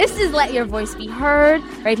Please let your voice be heard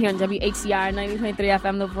right here on WHCR 90.3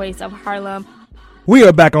 FM, the voice of Harlem. We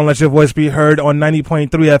are back on Let Your Voice Be Heard on 90.3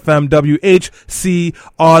 FM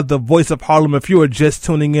WHCR, the voice of Harlem. If you are just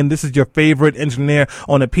tuning in, this is your favorite engineer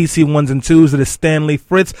on the PC 1s and 2s. It is Stanley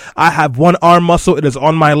Fritz. I have one arm muscle. It is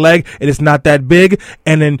on my leg. It is not that big.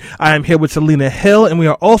 And then I am here with Selena Hill, and we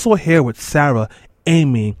are also here with Sarah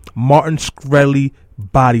Amy Martin Shkreli,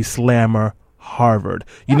 body slammer, Harvard.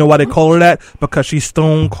 You know why they call her that? Because she's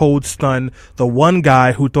stone cold stunned the one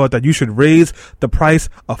guy who thought that you should raise the price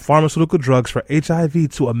of pharmaceutical drugs for HIV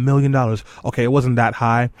to $1 million. Okay, it wasn't that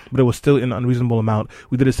high, but it was still an unreasonable amount.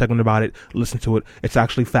 We did a segment about it. Listen to it. It's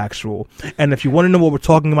actually factual. And if you want to know what we're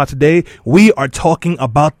talking about today, we are talking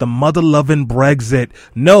about the mother-loving Brexit.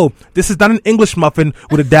 No, this is not an English muffin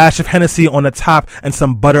with a dash of Hennessy on the top and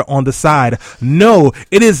some butter on the side. No,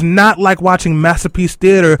 it is not like watching Masterpiece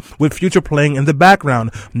Theater with Future playing in the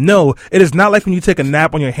background. No, it is not like when you take a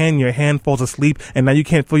nap on your hand falls asleep and now you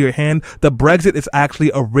can't feel your hand. The Brexit is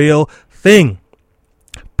actually a real thing.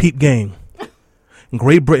 Peep game.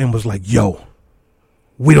 Great Britain was like, yo,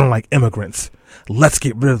 we don't like immigrants. Let's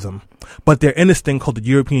get rid of them. But they're in this thing called the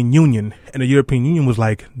European Union, and the European Union was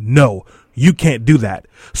like, no, you can't do that.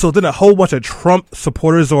 So then a whole bunch of Trump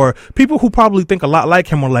supporters or people who probably think a lot like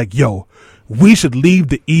him were like, yo, we should leave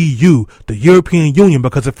the EU, the European Union,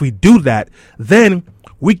 because if we do that, then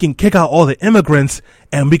we can kick out all the immigrants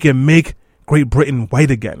and we can make Great Britain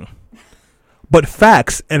white again. But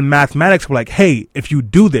facts and mathematics were like, hey, if you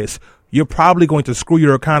do this, you're probably going to screw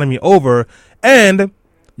your economy over and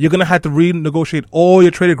you're going to have to renegotiate all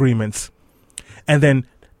your trade agreements. And then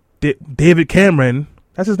David Cameron,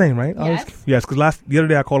 that's his name, right? Yes, because the other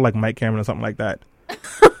day I called like Mike Cameron or something like that.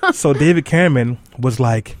 So David Cameron was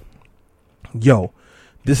like, yo,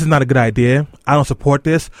 this is not a good idea. I don't support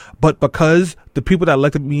this. But because the people that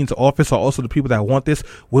elected me into office are also the people that want this,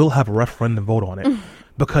 we'll have a referendum vote on it.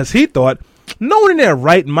 Because he thought no one in their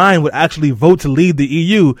right mind would actually vote to leave the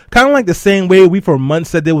EU. Kind of like the same way we for months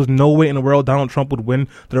said there was no way in the world Donald Trump would win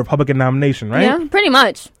the Republican nomination, right? Yeah, pretty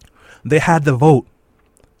much. They had the vote.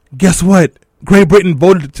 Guess what? Great Britain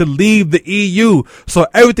voted to leave the EU. So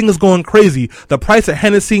everything is going crazy. The price of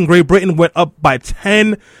Hennessy in Great Britain went up by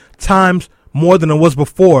 10 times more than it was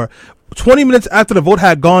before. 20 minutes after the vote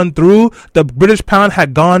had gone through, the British pound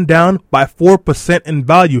had gone down by 4% in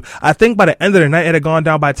value. I think by the end of the night, it had gone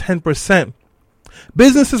down by 10%.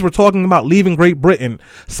 Businesses were talking about leaving Great Britain.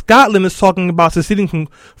 Scotland is talking about seceding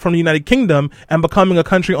from the United Kingdom and becoming a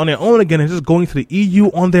country on their own again and just going to the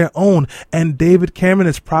EU on their own. And David Cameron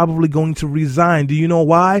is probably going to resign. Do you know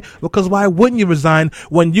why? Because why wouldn't you resign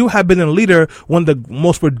when you have been a leader when the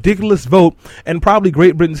most ridiculous vote in probably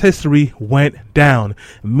Great Britain's history went down?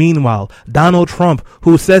 Meanwhile, Donald Trump,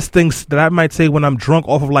 who says things that I might say when I'm drunk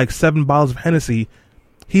off of like 7 bottles of Hennessy,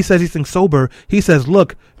 he says he thinks sober. He says,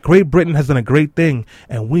 look, Great Britain has done a great thing,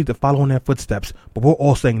 and we need to follow in their footsteps. But we're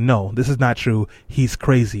all saying, no, this is not true. He's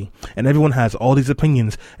crazy. And everyone has all these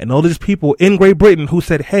opinions. And all these people in Great Britain who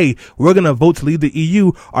said, hey, we're going to vote to leave the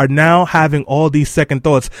EU are now having all these second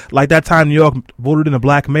thoughts. Like that time New York voted in a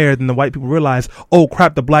black mayor, then the white people realized, oh,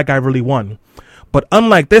 crap, the black guy really won. But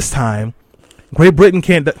unlike this time, Great Britain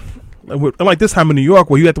can't... Unlike this time in New York,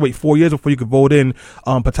 where you have to wait 4 years before you could vote in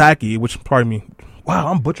Pataki, which, pardon me,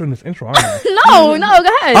 wow, I'm butchering this intro, aren't I? No,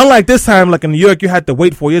 go ahead. Unlike this time, like in New York, you had to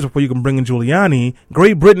wait 4 years before you can bring in Giuliani.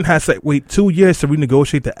 Great Britain has to wait 2 years to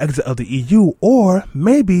renegotiate the exit of the EU. Or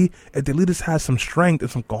maybe if the leaders have some strength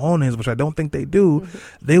and some cojones, which I don't think they do,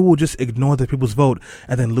 they will just ignore the people's vote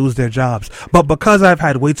and then lose their jobs. But because I've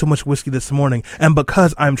had way too much whiskey this morning and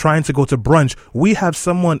because I'm trying to go to brunch, we have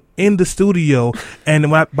someone in the studio,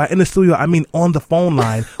 and by in the studio, I mean on the phone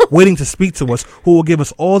line, waiting to speak to us, who will give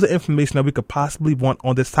us all the information that we could possibly want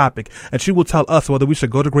on this topic. And she will tell us whether we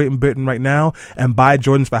should go to Great Britain right now and buy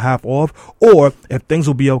Jordans for half off, or if things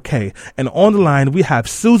will be okay. And on the line, we have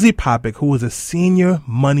Susie Poppick, who is a senior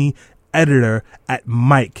money editor at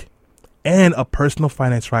Mike and a personal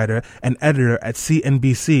finance writer and editor at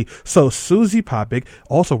CNBC. So Susie Poppick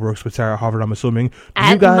also works with Sarah Harvard, I'm assuming.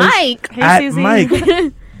 At you guys, Mike. Hey, at Susie.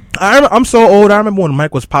 Mike. I'm so old. I remember when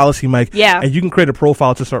Mike was Policy Mike. Yeah. And you can create a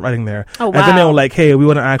profile to start writing there. Oh, wow. And then they were like, hey, we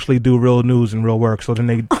want to actually do real news and real work. So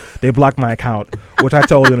then they blocked my account, which I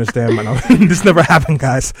totally understand. This never happened,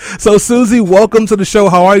 guys. So Susie, welcome to the show.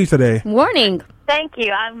 How are you today? Morning. Thank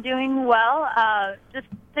you. I'm doing well. Just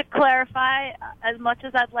to clarify, as much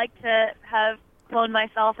as I'd like to have clone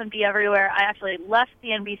myself and be everywhere, I actually left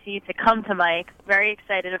CNBC to come to Mike. Very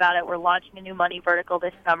excited about it. We're launching a new money vertical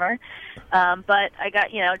this summer. But I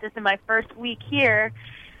got, just in my first week here,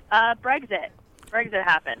 Brexit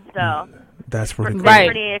happened. So That's pretty cool. Right.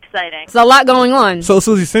 Pretty exciting. There's a lot going on. So,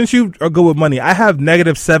 Susie, since you are good with money, I have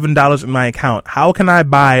 -$7 in my account. How can I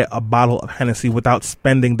buy a bottle of Hennessy without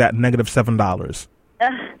spending that -$7?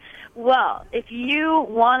 Well, if you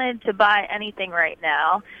wanted to buy anything right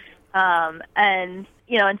now, and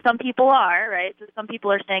some people are, right? So some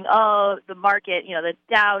people are saying, oh, the market, the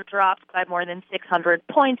Dow dropped by more than 600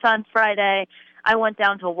 points on Friday. I went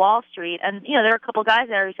down to Wall Street, and, there are a couple guys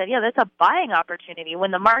there who said, yeah, that's a buying opportunity. When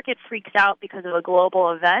the market freaks out because of a global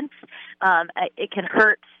event, it can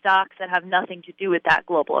hurt stocks that have nothing to do with that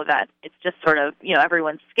global event. It's just sort of,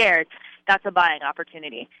 everyone's scared. That's a buying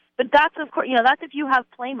opportunity. But that's, of course, that's if you have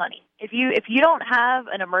play money. If you don't have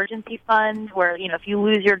an emergency fund where, if you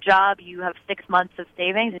lose your job, you have 6 months of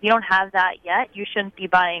savings. If you don't have that yet, you shouldn't be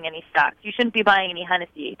buying any stocks. You shouldn't be buying any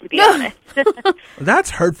Hennessy, to be honest. That's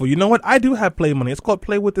hurtful. You know what? I do have play money. It's called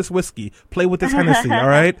play with this whiskey. Play with this Hennessy, all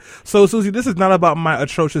right? So, Susie, this is not about my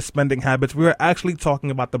atrocious spending habits. We are actually talking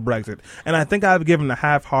about the Brexit. And I think I've given a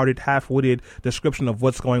half-hearted, half-witted description of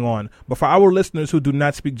what's going on. But for our listeners who do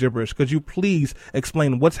not speak gibberish, could you please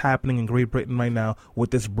explain what's happening in Great Britain right now with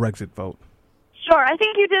this Brexit vote? Sure. I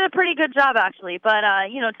think you did a pretty good job, actually. But,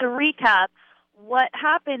 to recap, what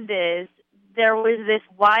happened is there was this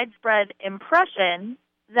widespread impression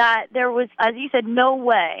that there was, as you said, no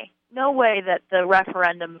way that the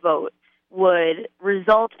referendum vote would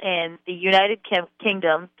result in the United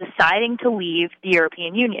Kingdom deciding to leave the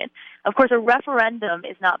European Union. Of course, a referendum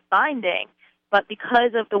is not binding, but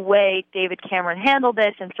because of the way David Cameron handled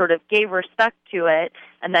this and sort of gave respect to it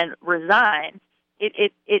and then resigned,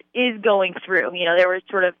 it is going through.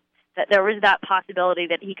 There was that possibility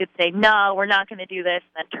that he could say, no, we're not going to do this,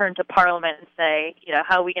 and then turn to Parliament and say,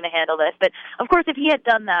 how are we going to handle this? But, of course, if he had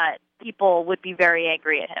done that, people would be very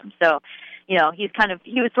angry at him. So, he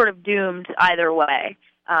was sort of doomed either way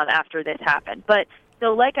after this happened. But,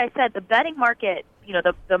 so like I said, the betting market,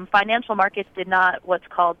 the financial markets did not what's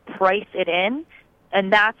called price it in,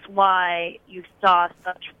 and that's why you saw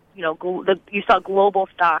such, you saw global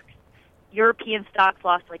stocks. European stocks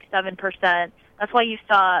lost like 7%. That's why you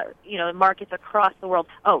saw, markets across the world.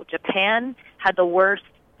 Oh, Japan had the worst,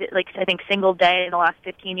 I think, single day in the last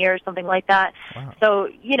 15 years, something like that. Wow. So,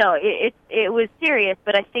 it was serious,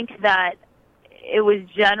 but I think that it was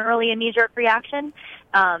generally a knee-jerk reaction.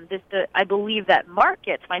 I believe that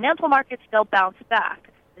financial markets, they'll bounce back.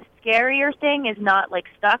 The scarier thing is not like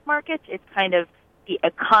stock markets, it's kind of the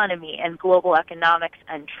economy and global economics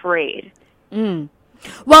and trade. Mm.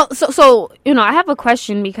 Well, so I have a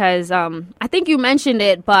question because I think you mentioned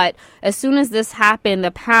it, but as soon as this happened, the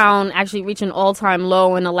pound actually reached an all-time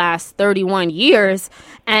low in the last 31 years,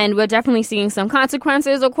 and we're definitely seeing some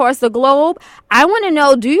consequences across the globe. I want to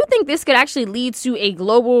know, do you think this could actually lead to a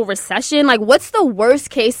global recession? Like, what's the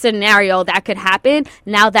worst-case scenario that could happen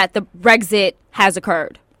now that the Brexit has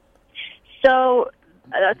occurred? So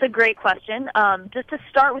that's a great question. Just to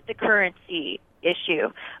start with the currency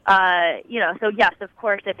issue, so yes, of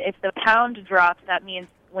course, if the pound drops, that means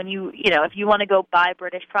when if you want to go buy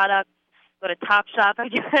British products, go to Topshop, I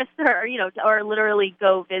guess, or literally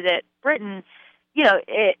go visit Britain,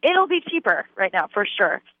 it'll be cheaper right now for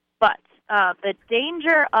sure. But the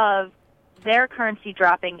danger of their currency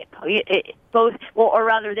dropping,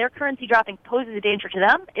 their currency dropping poses a danger to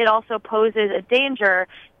them. It also poses a danger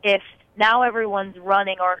if now everyone's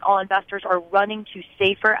running, or all investors are running to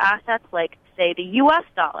safer assets like, say, the U.S.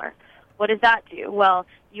 dollar. What does that do? Well,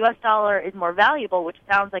 the U.S. dollar is more valuable, which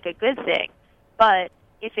sounds like a good thing. But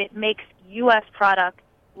if it makes U.S. products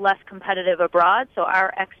less competitive abroad, so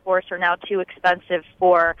our exports are now too expensive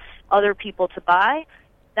for other people to buy,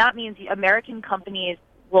 that means the American companies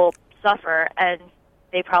will suffer, and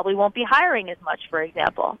they probably won't be hiring as much, for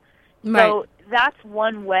example. Right. So that's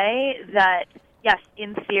one way that, yes,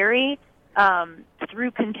 in theory,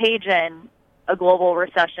 through contagion, a global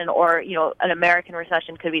recession or, an American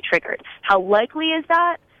recession could be triggered. How likely is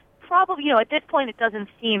that? Probably, at this point it doesn't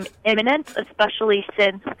seem imminent, especially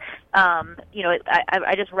since,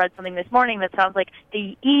 I just read something this morning that sounds like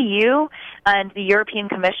the EU and the European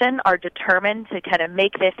Commission are determined to kind of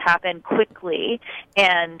make this happen quickly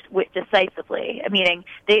and decisively. Meaning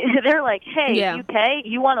they're like, hey, yeah. UK,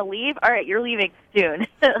 you want to leave? All right, you're leaving soon.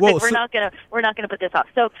 Well, we're not gonna put this off.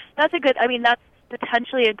 So that's that's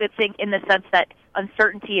potentially a good thing in the sense that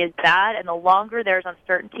uncertainty is bad, and the longer there's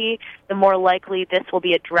uncertainty, the more likely this will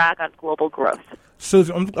be a drag on global growth.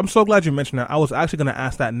 Susie, I'm so glad you mentioned that. I was actually going to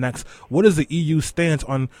ask that next. What is the EU stance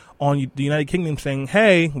on the United Kingdom saying,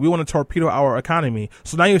 hey, we want to torpedo our economy?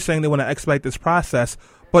 So now you're saying they want to expedite this process,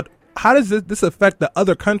 but how does this affect the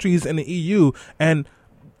other countries in the EU? And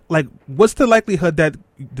like, what's the likelihood that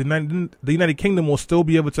the United Kingdom will still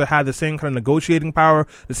be able to have the same kind of negotiating power,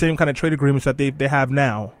 the same kind of trade agreements that they have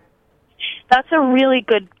now? That's a really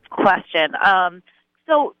good question.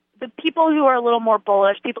 So the people who are a little more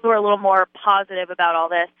bullish, people who are a little more positive about all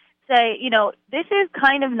this, say, this is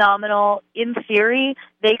kind of nominal. In theory,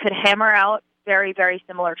 they could hammer out very, very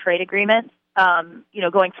similar trade agreements,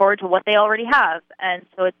 going forward to what they already have. And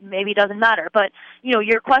so it maybe doesn't matter. But,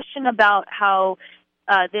 your question about how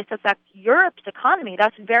this affects Europe's economy,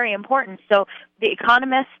 that's very important. So The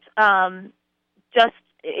Economist, just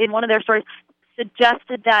in one of their stories,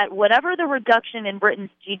 suggested that whatever the reduction in Britain's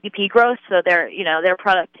GDP growth, so their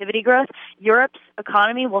productivity growth, Europe's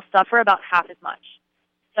economy will suffer about half as much.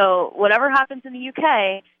 So whatever happens in the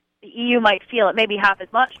UK, the EU might feel it maybe half as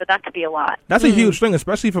much, but that could be a lot. That's a huge thing,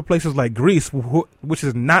 especially for places like Greece, which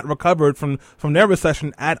is not recovered from their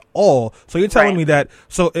recession at all. So you're telling me that,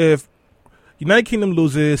 so if United Kingdom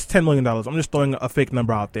loses $10 million, I'm just throwing a fake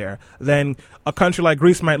number out there, then a country like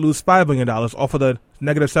Greece might lose $5 million off of the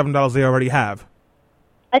negative $7 they already have.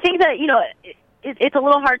 I think that, it's a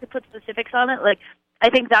little hard to put specifics on it. Like, I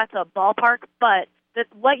think that's a ballpark, but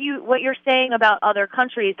what you're saying about other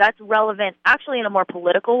countries, that's relevant actually in a more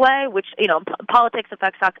political way, which, politics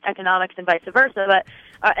affects economics and vice versa,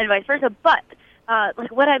 but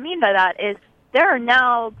like what I mean by that is there are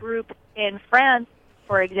now groups in France,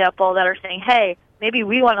 for example, that are saying, hey, maybe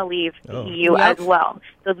we want to leave the EU as well.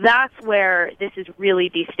 So that's where this is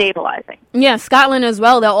really destabilizing. Yeah, Scotland as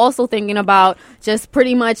well. They're also thinking about just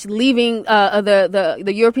pretty much leaving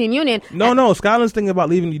the European Union. No, Scotland's thinking about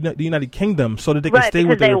leaving the United Kingdom so that they can stay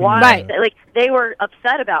with the European Union. Right, like they were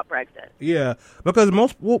upset about Brexit. Yeah, because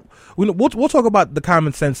we'll talk about the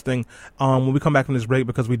common sense thing when we come back from this break,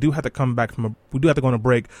 because we do have to go on a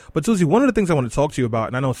break. But Susie, one of the things I want to talk to you about,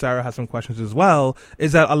 and I know Sarah has some questions as well,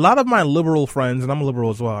 is that a lot of my liberal friends, and I'm a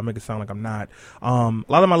liberal as well, I make it sound like I'm not,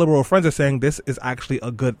 a lot of my liberal friends are saying this is actually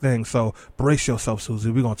a good thing. So brace yourself,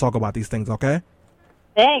 Susie. We're going to talk about these things, okay?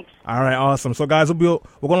 Thanks. All right, awesome. So, guys, we're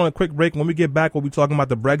going on a quick break. When we get back, we'll be talking about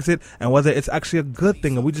the Brexit and whether it's actually a good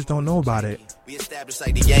thing and we just don't know about it. We established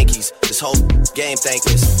like the Yankees. This whole game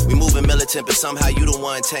thankless. We moving militant, but somehow you the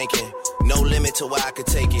one tanking. No limit to where I could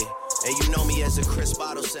take it. And you know me as a crisp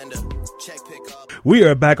bottle sender. Check pick up. We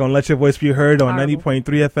are back on Let Your Voice Be Heard on 90.3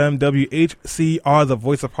 FM WHCR, the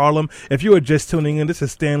voice of Harlem. If you are just tuning in, this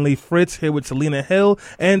is Stanley Fritz here with Selena Hill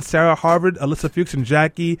and Sarah Harvard. Alyssa Fuchs and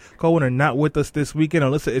Jackie Cohen are not with us this weekend.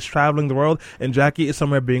 Alyssa is traveling the world and Jackie is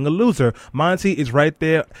somewhere being a loser. Monty is right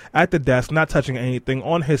there at the desk, not touching anything,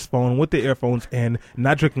 on his phone with the earphones in,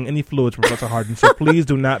 not drinking any fluids, Professor Harden. So please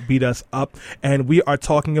do not beat us up. And we are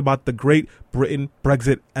talking about the Great Britain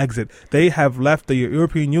Brexit exit. They have left the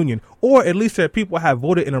European Union, or at least their people have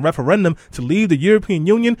voted in a referendum to leave the European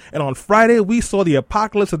Union. And on Friday, we saw the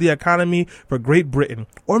apocalypse of the economy for Great Britain.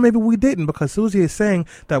 Or maybe we didn't, because Susie is saying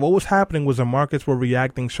that what was happening was the markets were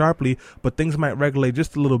reacting sharply, but things might regulate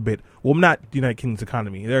just a little bit. Well, not the United Kingdom's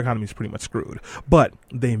economy. Their economy is pretty much screwed, but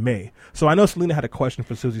they may. So I know Selena had a question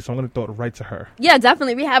for Susie, so I'm going to throw it right to her. Yeah,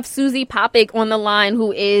 definitely. We have Susie Poppick on the line,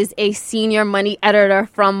 who is a senior money editor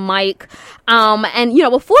from Mike. And,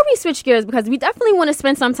 before we switch gears, because we definitely want to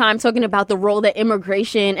spend some time talking about the role that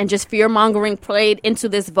immigration and just fear-mongering played into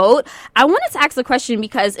this vote, I wanted to ask a question,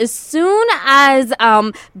 because as soon as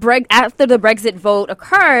after the Brexit vote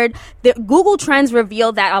occurred, the Google Trends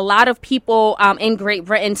revealed that a lot of people in Great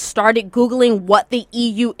Britain started Googling what the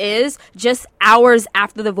EU is just hours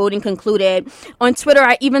after the voting concluded. On Twitter,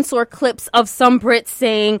 I even saw clips of some Brits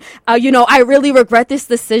saying, I really regret this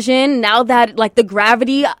decision now that the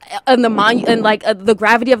gravity and the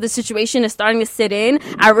gravity of the situation is starting to sit in.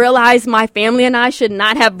 I realize my family and I should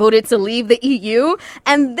not have voted to leave the EU.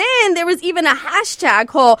 And then there was even a hashtag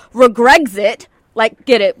called Regrexit.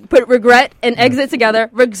 Get it, put regret and exit together,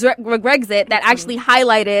 Regrexit, that actually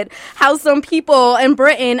highlighted how some people in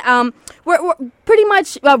Britain were pretty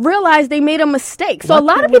much realized they made a mistake. So a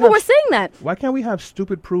lot of people were saying that. Why can't we have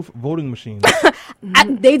stupid-proof voting machines?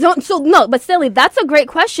 They don't. So no, but Sally, that's a great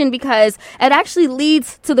question, because it actually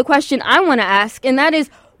leads to the question I want to ask, and that is,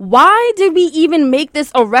 why did we even make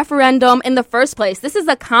this a referendum in the first place? This is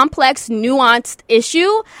a complex, nuanced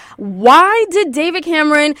issue. Why did David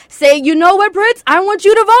Cameron say, you know what, Brits, I want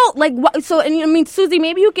you to vote? Susie,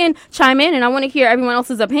 maybe you can chime in, and I want to hear everyone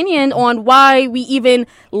else's opinion on why we even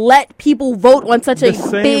let people vote on such a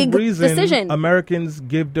big decision. Americans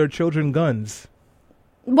give their children guns.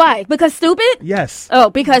 Why? Because stupid? Yes. Oh,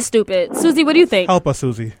 because stupid. Susie, what do you think? Help us,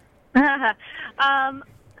 Susie.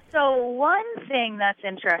 So one thing that's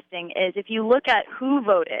interesting is if you look at who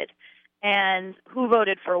voted and who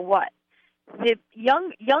voted for what, the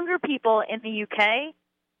younger people in the UK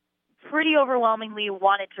pretty overwhelmingly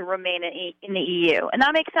wanted to remain in the EU. And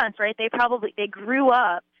that makes sense, right? They grew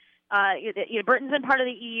up, Britain's been part of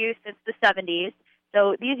the EU since the 70s.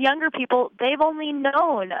 So these younger people, they've only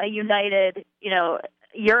known a united,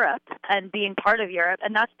 Europe and being part of Europe,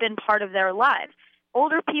 and that's been part of their lives.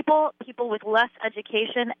 Older people with less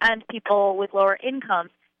education, and people with lower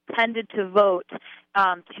incomes tended to vote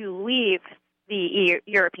to leave the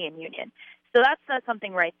European Union. So that's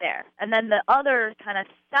something right there. And then the other kind of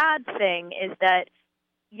sad thing is that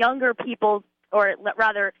younger people, or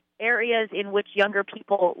rather areas in which younger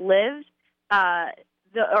people lived,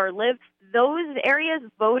 those areas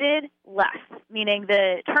voted less, meaning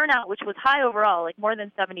the turnout, which was high overall, like more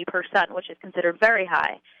than 70%, which is considered very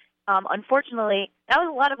high. Unfortunately, that was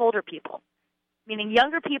a lot of older people, meaning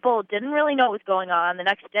younger people didn't really know what was going on. The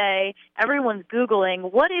next day, everyone's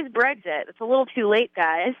Googling, what is Brexit? It's a little too late,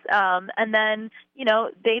 guys. And then,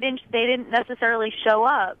 they didn't necessarily show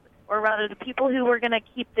up, or rather the people who were going to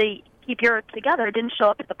keep Europe together didn't show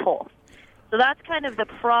up at the polls. So that's kind of the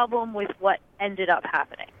problem with what ended up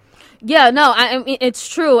happening. Yeah, no, I mean, it's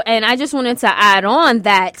true. And I just wanted to add on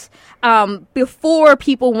that before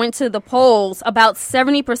people went to the polls, about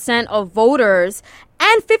 70% of voters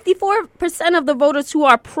and 54% of the voters who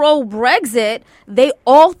are pro-Brexit, they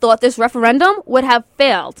all thought this referendum would have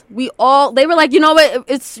failed. They were like,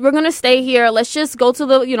 we're going to stay here. Let's just go to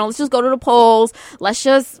the polls. Let's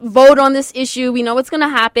just vote on this issue. We know what's going to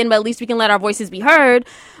happen, but at least we can let our voices be heard.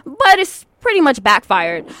 But it's pretty much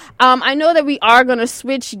backfired. I know that we are going to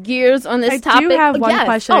switch gears on this topic. I do have one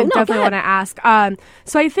question I definitely want to ask.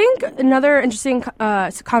 So I think another interesting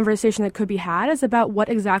conversation that could be had is about what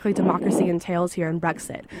exactly democracy entails here in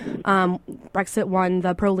Brexit. Brexit won,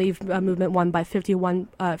 the pro-leave movement won by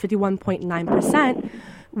 51.9%.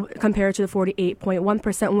 Compared to the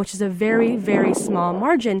 48.1%, which is a very, very small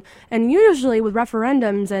margin. And usually with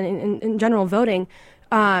referendums and in general voting,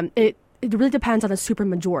 it really depends on a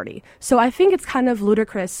supermajority. So I think it's kind of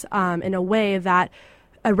ludicrous in a way that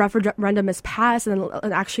a referendum is passed and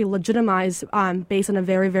actually legitimized based on a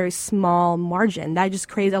very, very small margin. That just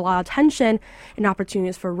creates a lot of tension and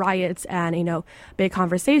opportunities for riots and, big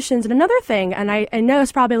conversations. And another thing, and I know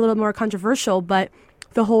it's probably a little more controversial, but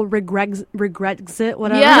the whole regrexit,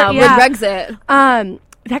 whatever. Yeah, regrexit.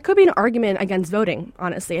 That could be an argument against voting,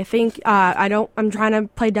 honestly. I think I'm trying to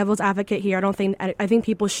play devil's advocate here. I think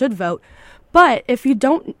people should vote. But if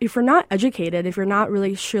you're not educated, if you're not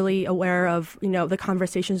really surely aware of, the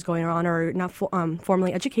conversations going on, or not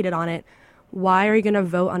formally educated on it, why are you going to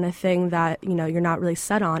vote on a thing that, you're not really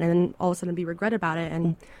set on, and then all of a sudden be regret about it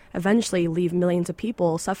and eventually leave millions of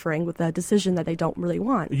people suffering with a decision that they don't really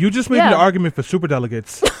want? You just made an argument for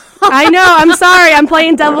superdelegates. I know. I'm sorry. I'm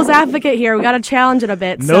playing devil's advocate here. We got to challenge it a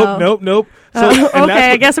bit. Nope. So,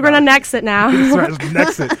 okay, I guess we're going to next it now.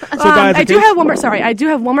 Next it. So guys, I do have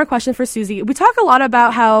one more question for Susie. We talk a lot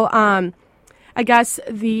about how, I guess,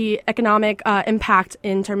 the economic impact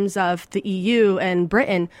in terms of the EU and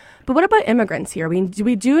Britain. But what about immigrants here?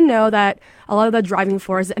 We do know that a lot of the driving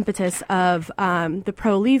force, the impetus of the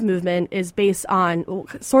pro-leave movement is based on,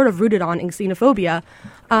 sort of rooted on xenophobia.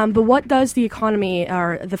 But what does the economy,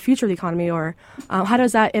 or the future of the economy, or how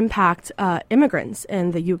does that impact immigrants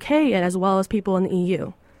in the UK and as well as people in the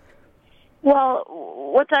EU? Well,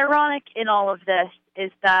 what's ironic in all of this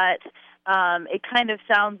is that it kind of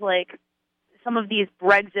sounds like some of these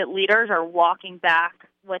Brexit leaders are walking back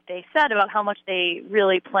what they said about how much they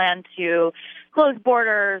really plan to close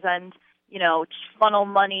borders and, funnel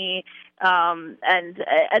money. And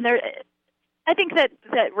there, I think that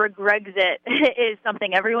regrexit is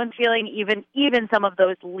something everyone's feeling, even some of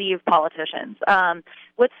those Leave politicians.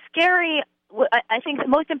 What's scary, I think the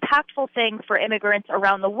most impactful thing for immigrants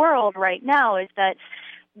around the world right now is that,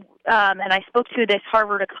 and I spoke to this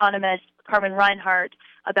Harvard economist, Carmen Reinhart,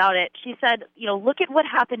 about it. She said, look at what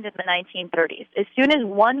happened in the 1930s. As soon as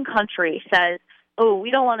one country says, oh,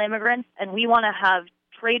 we don't want immigrants and we want to have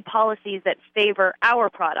trade policies that favor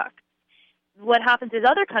our product, what happens is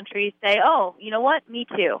other countries say, oh, you know what, me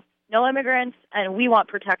too. No immigrants, and we want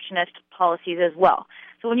protectionist policies as well.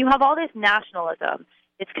 So when you have all this nationalism,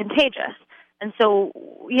 it's contagious. And so,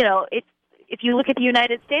 if you look at the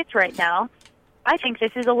United States right now, I think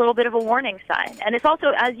this is a little bit of a warning sign. And it's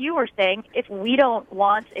also, as you were saying, if you don't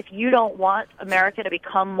want America to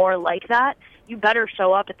become more like that, you better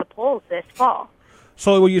show up at the polls this fall.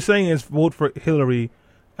 So what you're saying is vote for Hillary,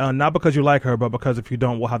 not because you like her, but because if you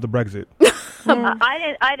don't, we'll have the Brexit.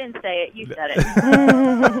 I didn't say it. You said it.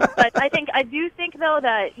 But I do think though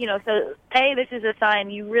that, so this is a sign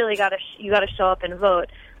you really got to show up and vote.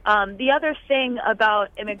 The other thing about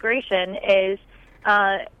immigration is,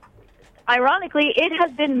 ironically, it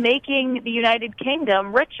has been making the United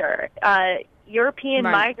Kingdom richer. European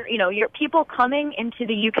people coming into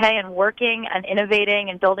the UK and working and innovating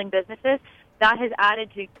and building businesses, that has added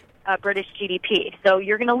to British GDP. So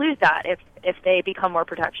you're going to lose that if they become more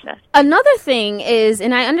protectionist. Another thing is,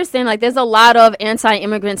 and I understand, like, there's a lot of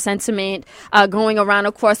anti-immigrant sentiment going around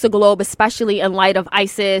across the globe, especially in light of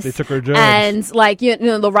ISIS. They took our jobs. And, like, you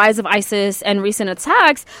know, the rise of ISIS and recent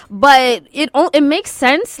attacks. But it makes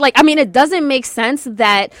sense. Like, I mean, it doesn't make sense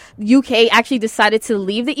that UK actually decided to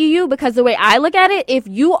leave the EU, because the way I look at it, if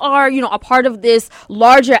you are, you know, a part of this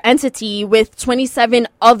larger entity with 27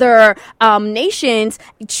 other nations,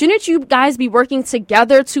 shouldn't you guys be working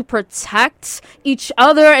together to protect each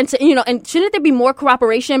other, and to, you know, and shouldn't there be more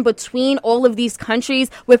cooperation between all of these countries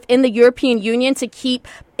within the European Union to keep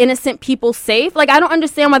innocent people safe? Like, I don't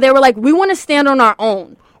understand why they were like, we want to stand on our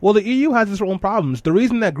own. Well, the EU has its own problems. The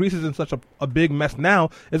reason that Greece is in such a big mess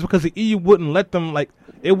now is because the EU wouldn't let them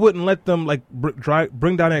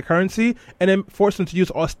bring down their currency, and then force them to use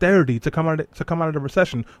austerity to come out of the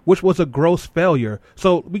recession, which was a gross failure.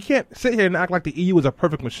 So we can't sit here and act like the EU is a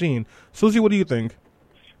perfect machine. Susie, what do you think?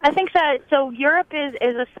 I think that, so Europe is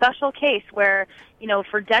a special case where, you know,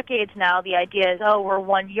 for decades now the idea is, oh, we're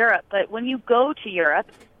one Europe. But when you go to Europe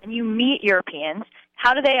and you meet Europeans,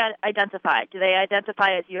 how do they identify? Do they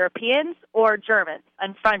identify as Europeans or Germans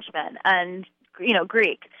and Frenchmen and, you know,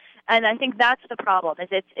 Greek? And I think that's the problem. Is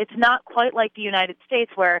it's not quite like the United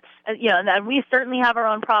States, where, you know, and we certainly have our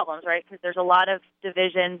own problems, right? Because there's a lot of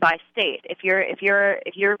division by state. If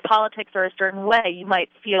your politics are a certain way, you might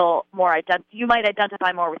feel more you might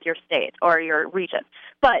identify more with your state or your region.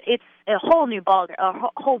 But it's a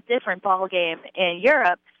whole different ball game in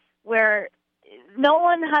Europe, where no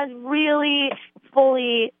one has really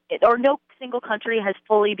fully, or no single country has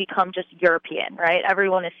fully become just European, right?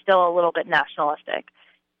 Everyone is still a little bit nationalistic.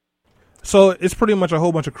 So it's pretty much a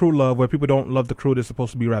whole bunch of crew love where people don't love the crew they're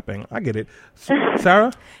supposed to be repping. I get it.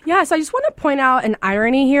 Sarah? Yeah, so I just want to point out an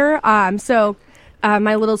irony here.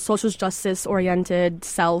 My little social justice-oriented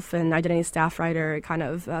self and identity staff writer kind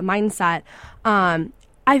of mindset,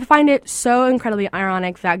 I find it so incredibly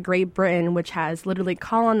ironic that Great Britain, which has literally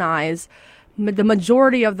colonized the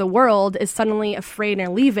majority of the world, is suddenly afraid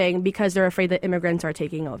and leaving because they're afraid that immigrants are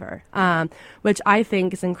taking over, which I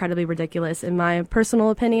think is incredibly ridiculous in my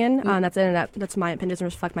personal opinion. That's my opinion, doesn't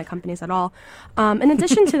reflect my company's at all. In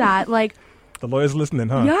addition to that, like, the lawyer's listening,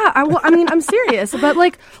 huh? Yeah, I'm serious. But,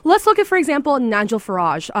 like, let's look at, for example, Nigel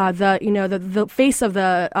Farage, the face of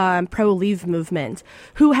the pro-Leave movement,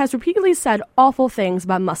 who has repeatedly said awful things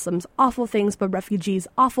about Muslims, awful things about refugees,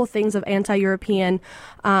 awful things of anti-European,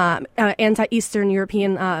 anti-Eastern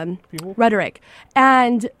European rhetoric.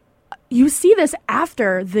 And you see this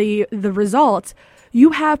after the results.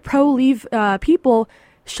 You have pro-Leave people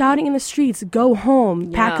shouting in the streets, "Go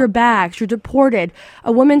home, pack your bags, you're deported."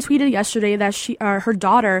 A woman tweeted yesterday that her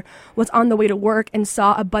daughter was on the way to work and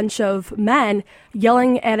saw a bunch of men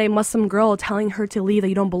yelling at a Muslim girl, telling her to leave, that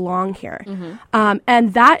you don't belong here. Mm-hmm.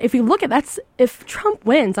 And that, if you look at that's, if Trump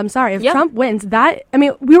wins, Trump wins, that, I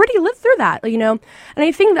mean, we already lived through that, you know, and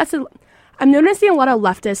I think I'm noticing a lot of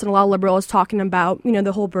leftists and a lot of liberals talking about, you know,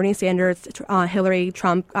 the whole Bernie Sanders, Hillary,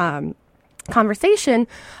 Trump, conversation,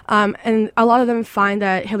 and a lot of them find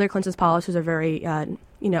that Hillary Clinton's policies are very,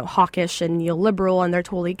 hawkish and neoliberal, and they're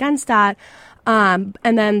totally against that. And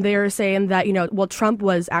then they're saying that, you know, well, Trump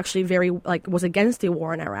was actually was against the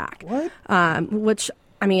war in Iraq. What? Which,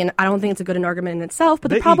 I mean, I don't think it's a good argument in itself, but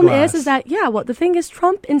the problem is that, the thing is,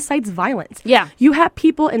 Trump incites violence. Yeah. You have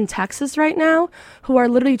people in Texas right now who are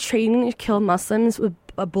literally training to kill Muslims with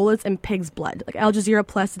bullets and pig's blood. Like, Al Jazeera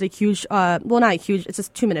Plus did a huge, not a huge, it's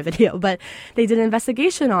just a 2-minute video, but they did an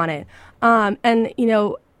investigation on it. And, you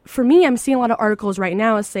know, for me, I'm seeing a lot of articles right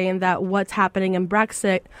now saying that what's happening in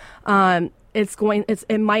Brexit,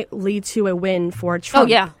 it might lead to a win for Trump.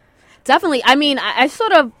 Oh, yeah, definitely. I mean, I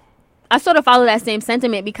sort of follow that same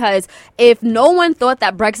sentiment, because if no one thought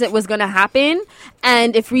that Brexit was going to happen,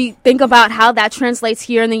 and if we think about how that translates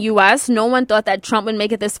here in the U.S., no one thought that Trump would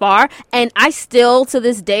make it this far. And I still, to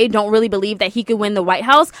this day, don't really believe that he could win the White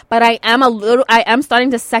House. But I am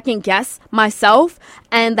starting to second guess myself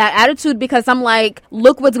and that attitude, because I'm like,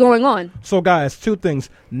 look what's going on. So, guys, 2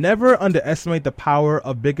 things. Never underestimate the power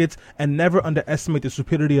of bigots, and never underestimate the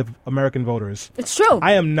stupidity of American voters. It's true.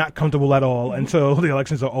 I am not comfortable at all until the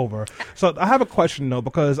elections are over. So I have a question, though,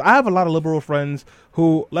 because I have a lot of liberal friends,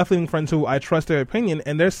 left-leaning friends who I trust their opinion,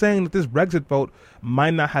 and they're saying that this Brexit vote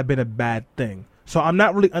might not have been a bad thing. So I'm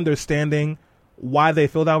not really understanding why they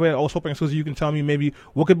feel that way. I was hoping, Susie, you can tell me maybe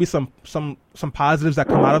what could be some positives that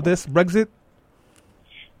come out of this Brexit.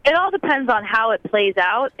 It all depends on how it plays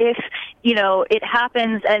out. If it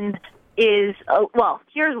happens and is,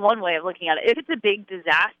 here's one way of looking at it. If it's a big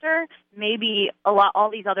disaster, maybe all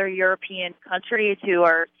these other European countries who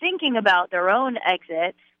are thinking about their own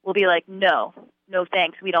exit will be like, no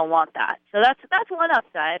thanks, we don't want that. So that's one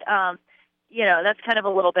upside. That's kind of a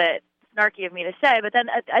little bit snarky of me to say, but then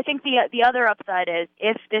I think the other upside is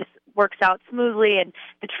if this works out smoothly and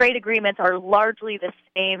the trade agreements are largely the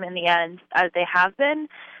same in the end as they have been,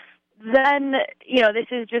 then, this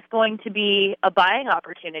is just going to be a buying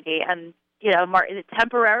opportunity. And,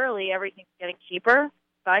 temporarily everything's getting cheaper.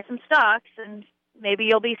 Buy some stocks and maybe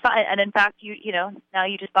you'll be fine. And in fact, now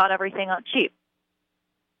you just bought everything on cheap.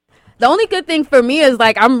 The only good thing for me is,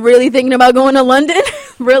 I'm really thinking about going to London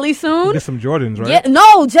really soon. Get some Jordans, right? Yeah,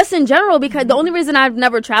 no, just in general, because the only reason I've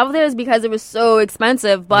never traveled there is because it was so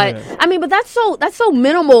expensive. But, but that's so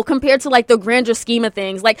minimal compared to, the grander scheme of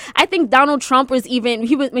things. I think Donald Trump when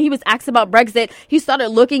he was asked about Brexit, he started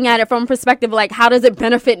looking at it from a perspective how does it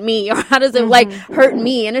benefit me or how does it, hurt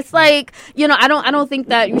me? And it's I don't think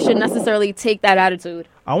that you should necessarily take that attitude.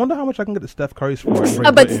 I wonder how much I can get the Steph Curry's for.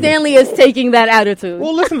 But Stanley is taking that attitude.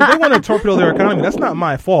 Well, listen, if they want to torpedo their economy, that's not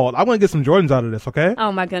my fault. I want to get some Jordans out of this, okay?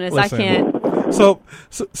 Oh, my goodness, listen. I can't. So,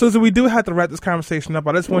 Susie, we do have to wrap this conversation up.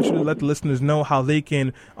 I just want you to let the listeners know how they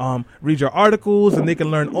can read your articles and they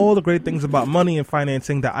can learn all the great things about money and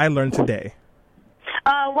financing that I learned today.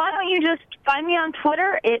 Why don't you just find me on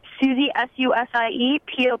Twitter? It's Susie, SUSIE,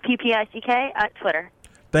 POPPICK at Twitter.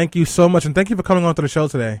 Thank you so much, and thank you for coming on to the show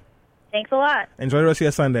today. Thanks a lot. Enjoy the rest of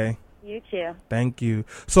your Sunday. You too. Thank you.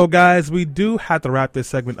 So, guys, we do have to wrap this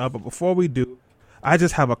segment up, but before we do, I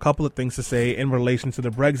just have a couple of things to say in relation to the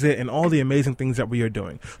Brexit and all the amazing things that we are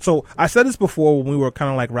doing. So I said this before when we were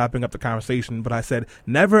kind of wrapping up the conversation, but I said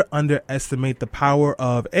never underestimate the power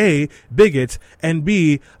of A, bigots, and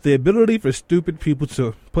B, the ability for stupid people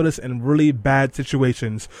to put us in really bad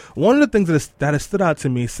situations. One of the things that has stood out to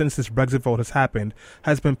me since this Brexit vote has happened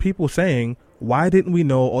has been people saying, why didn't we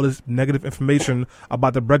know all this negative information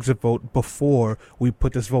about the Brexit vote before we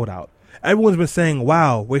put this vote out? Everyone's been saying,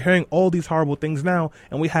 wow, we're hearing all these horrible things now,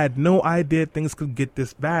 and we had no idea things could get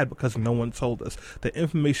this bad because no one told us. The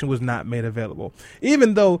information was not made available.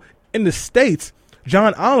 Even though in the States,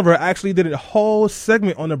 John Oliver actually did a whole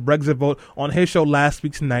segment on the Brexit vote on his show last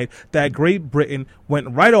week's night that Great Britain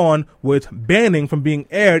went right on with banning from being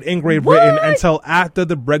aired in Great Britain until after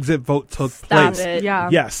the Brexit vote took place. It. Yeah.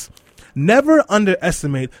 Yes. Never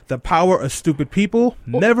underestimate the power of stupid people.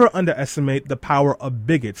 Never underestimate the power of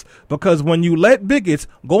bigots. Because when you let bigots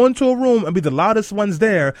go into a room and be the loudest ones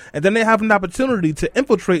there, and then they have an opportunity to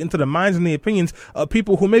infiltrate into the minds and the opinions of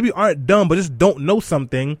people who maybe aren't dumb but just don't know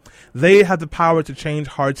something, they have the power to change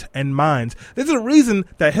hearts and minds. There's a reason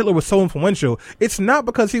that Hitler was so influential. It's not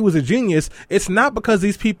because he was a genius. It's not because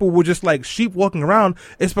these people were just like sheep walking around.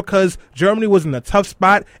 It's because Germany was in a tough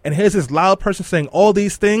spot, and here's this loud person saying all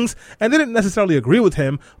these things, and they didn't necessarily agree with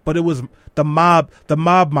him, but it was the mob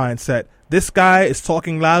mindset. This guy is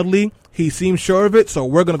talking loudly. He seems sure of it, so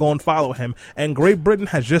we're going to go and follow him. And Great Britain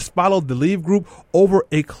has just followed the Leave group over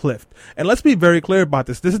a cliff. And let's be very clear about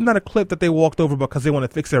this. This is not a cliff that they walked over because they want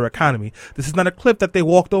to fix their economy. This is not a cliff that they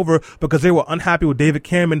walked over because they were unhappy with David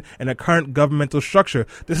Cameron and the current governmental structure.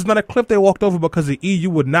 This is not a cliff they walked over because the EU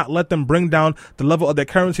would not let them bring down the level of their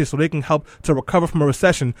currency so they can help to recover from a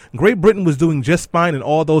recession. Great Britain was doing just fine in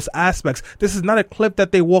all those aspects. This is not a cliff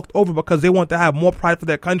that they walked over because they want to have more pride for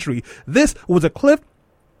their country. This was a cliff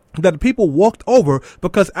that the people walked over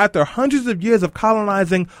because after hundreds of years of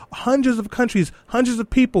colonizing hundreds of countries, hundreds of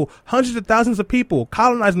people, hundreds of thousands of people,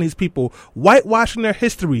 colonizing these people, whitewashing their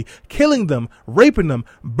history, killing them, raping them,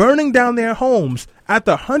 burning down their homes,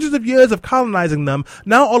 after hundreds of years of colonizing them,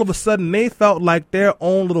 now all of a sudden they felt like their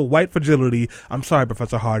own little white fragility, I'm sorry,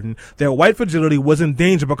 Professor Harden, their white fragility was in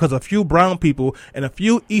danger because a few brown people and a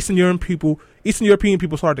few Eastern European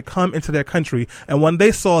people started to come into their country. And when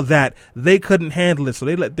they saw that, they couldn't handle it. So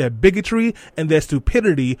they let their bigotry and their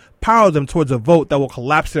stupidity power them towards a vote that will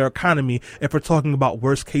collapse their economy if we're talking about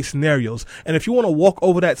worst case scenarios. And if you want to walk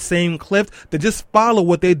over that same cliff, then just follow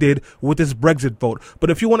what they did with this Brexit vote. But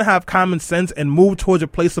if you want to have common sense and move towards a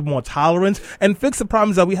place of more tolerance and fix the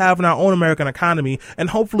problems that we have in our own American economy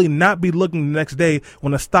and hopefully not be looking the next day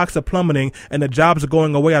when the stocks are plummeting and the jobs are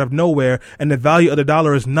going away out of nowhere and the value of the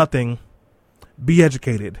dollar is nothing, be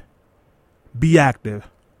educated, be active,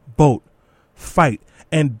 vote, fight,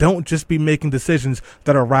 and don't just be making decisions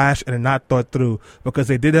that are rash and are not thought through, because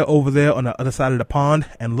they did it over there on the other side of the pond,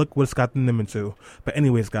 and look what it's gotten them into. But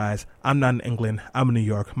anyways, guys, I'm not in England. I'm in New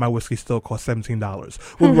York. My whiskey still costs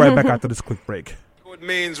 $17. We'll be right back after this quick break. It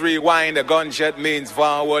means rewind. A gunshot means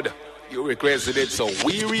forward. You requested it, so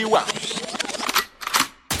we rewind.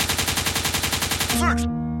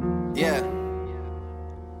 Yeah.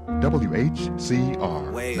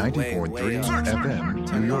 WHCR 90.3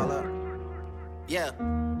 FM, New York. Yeah.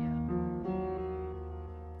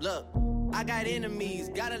 Look, I got enemies,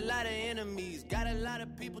 got a lot of enemies, got a lot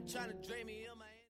of people trying to drain me in my